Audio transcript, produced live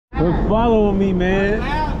Quit following me, man.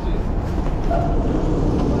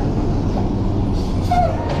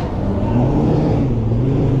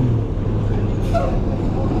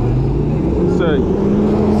 Say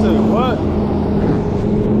what?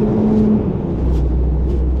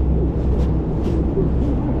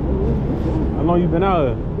 How long you been out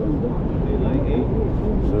here? Like 8.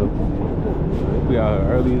 We out here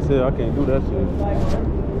early as hell. I can't do that shit.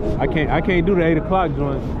 I can't do the 8 o'clock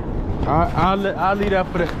joint. I'll leave that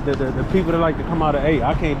for the people that like to come out at 8.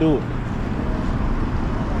 I can't do it.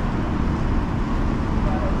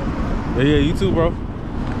 Yeah, you too, bro.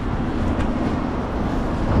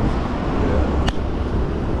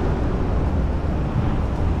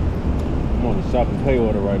 I'm on the shop and pay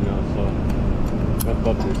order right now, so that's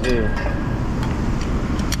up this hill.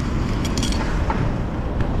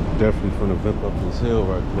 Definitely finna vip up this hill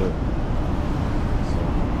right quick.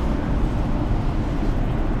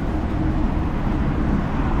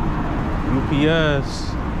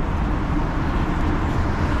 UPS.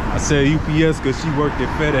 I said UPS because she worked at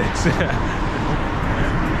FedEx.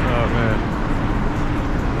 Oh man.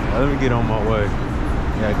 Let me get on my way.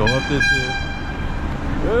 Yeah, go up this hill.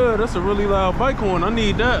 Yeah, that's a really loud bike horn. I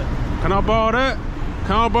need that. Can I borrow that?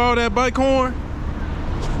 Can I borrow that bike horn?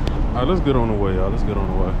 All right, let's get on the way, y'all. Let's get on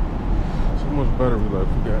the way. So much battery life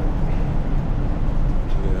we got.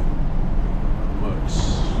 Yeah, much.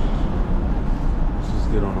 Let's just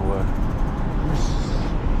get on the way.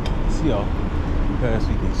 See y'all. Fast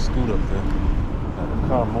we can scoot up there. Got a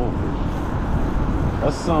car moving.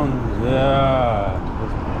 That's some, yeah.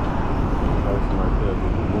 That's person right there.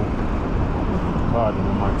 Car that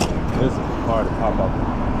might be. This is a car that pop up.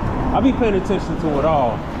 I be paying attention to it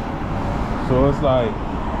all. So it's like,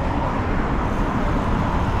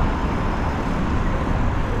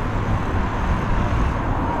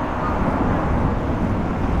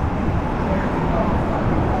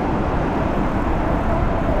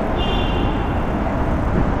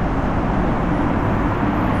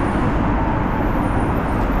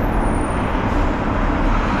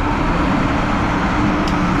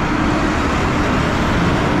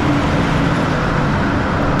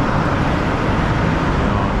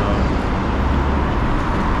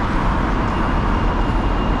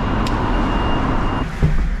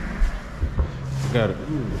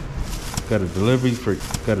 got a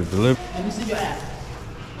delivery. Let me see your app.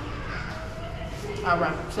 All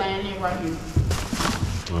right, sign in right here.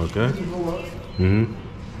 Okay. You can go up.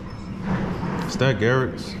 Is that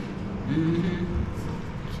Garrett's?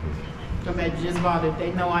 Come back, just bought it.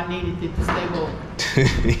 They know I needed it to stay woke.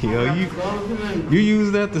 Yo, you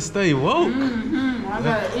use that to stay woke? I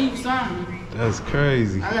gotta eat something. That's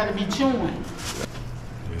crazy. I gotta be chewing.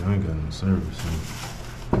 Yeah, I ain't got no service. Man.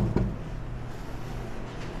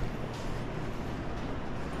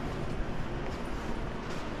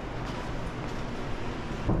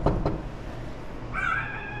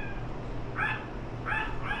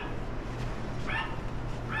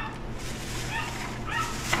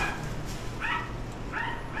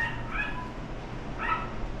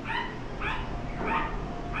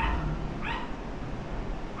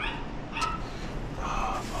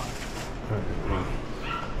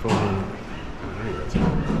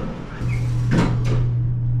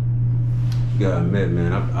 Gotta admit,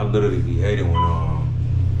 man, I literally be hating when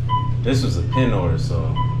this was a pen order,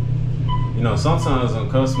 so you know sometimes when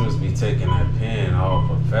customers be taking that pen all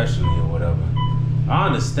professionally or whatever, I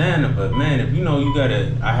understand it, but man, if you know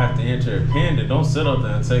I have to enter a pen, then don't sit up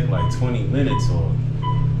there and take like 20 minutes or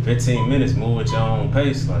 15 minutes, move at your own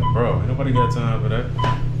pace. Like, bro, ain't nobody got time for that.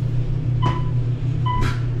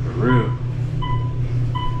 For real.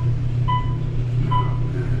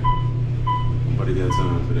 Nobody got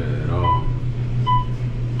time for that at all.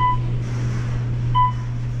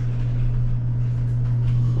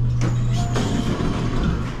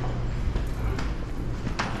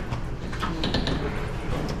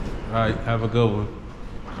 All right, have a good one.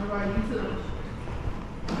 All right, you too.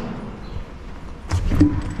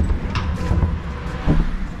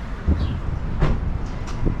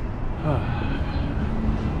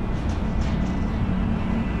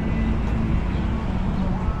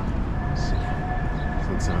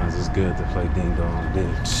 Sometimes it's good to play ding dong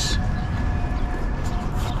ditch.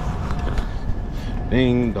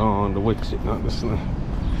 Ding dong, the wick shit, not the slim.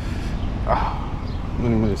 How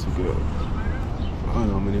many minutes we got? I don't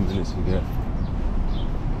know how many minutes we got.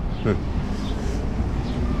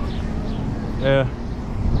 Yeah,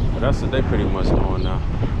 but that's what they pretty much doing now.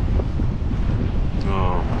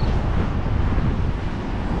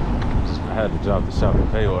 I had to drop the shop and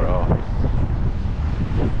pay order off.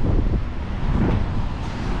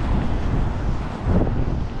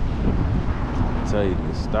 tell you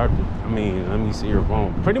this. Let me see your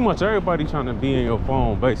phone. Pretty much everybody trying to be in your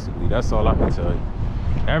phone, basically. That's all I can tell you.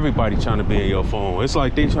 Everybody trying to be in your phone. It's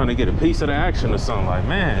like they trying to get a piece of the action or something. Like,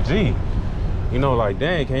 man, gee. You know, like,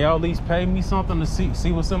 dang, can y'all at least pay me something to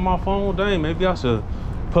see what's in my phone? Dang, maybe I should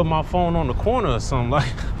put my phone on the corner or something.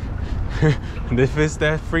 Like, if it's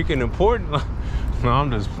that freaking important. No,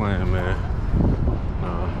 I'm just playing, man.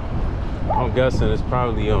 I'm guessing it's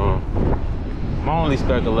probably my only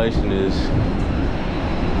speculation is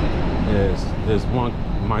there's one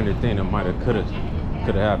minor thing that could have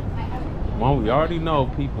happened. One, we already know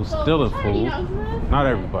people stealing food. Not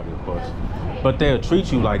everybody, of course, but they'll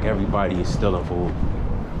treat you like everybody is stealing food,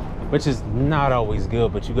 which is not always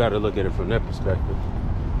good. But you got to look at it from that perspective.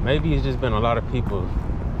 Maybe it's just been a lot of people,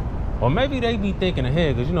 or maybe they be thinking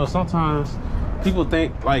ahead, because you know sometimes people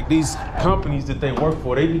think like these companies that they work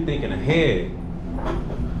for, they be thinking ahead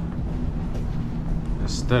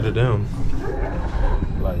instead of them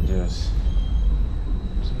like just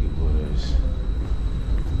see what is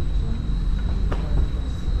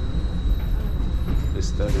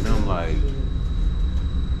instead of them like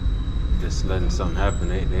just letting something happen.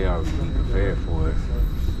 They already be prepared for it.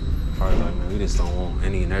 Probably like, man, we just don't want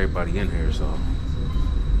any and everybody in here, so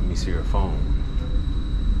let me see your phone.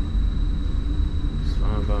 It's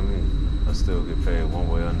fine by me. I still get paid one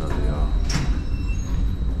way or another, y'all.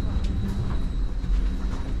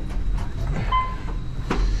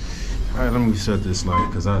 All right, let me set this light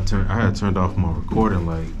because I had turned off my recording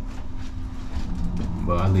light,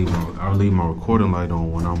 but I leave my recording light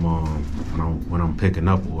on when I'm picking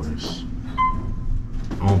up orders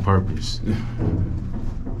on purpose.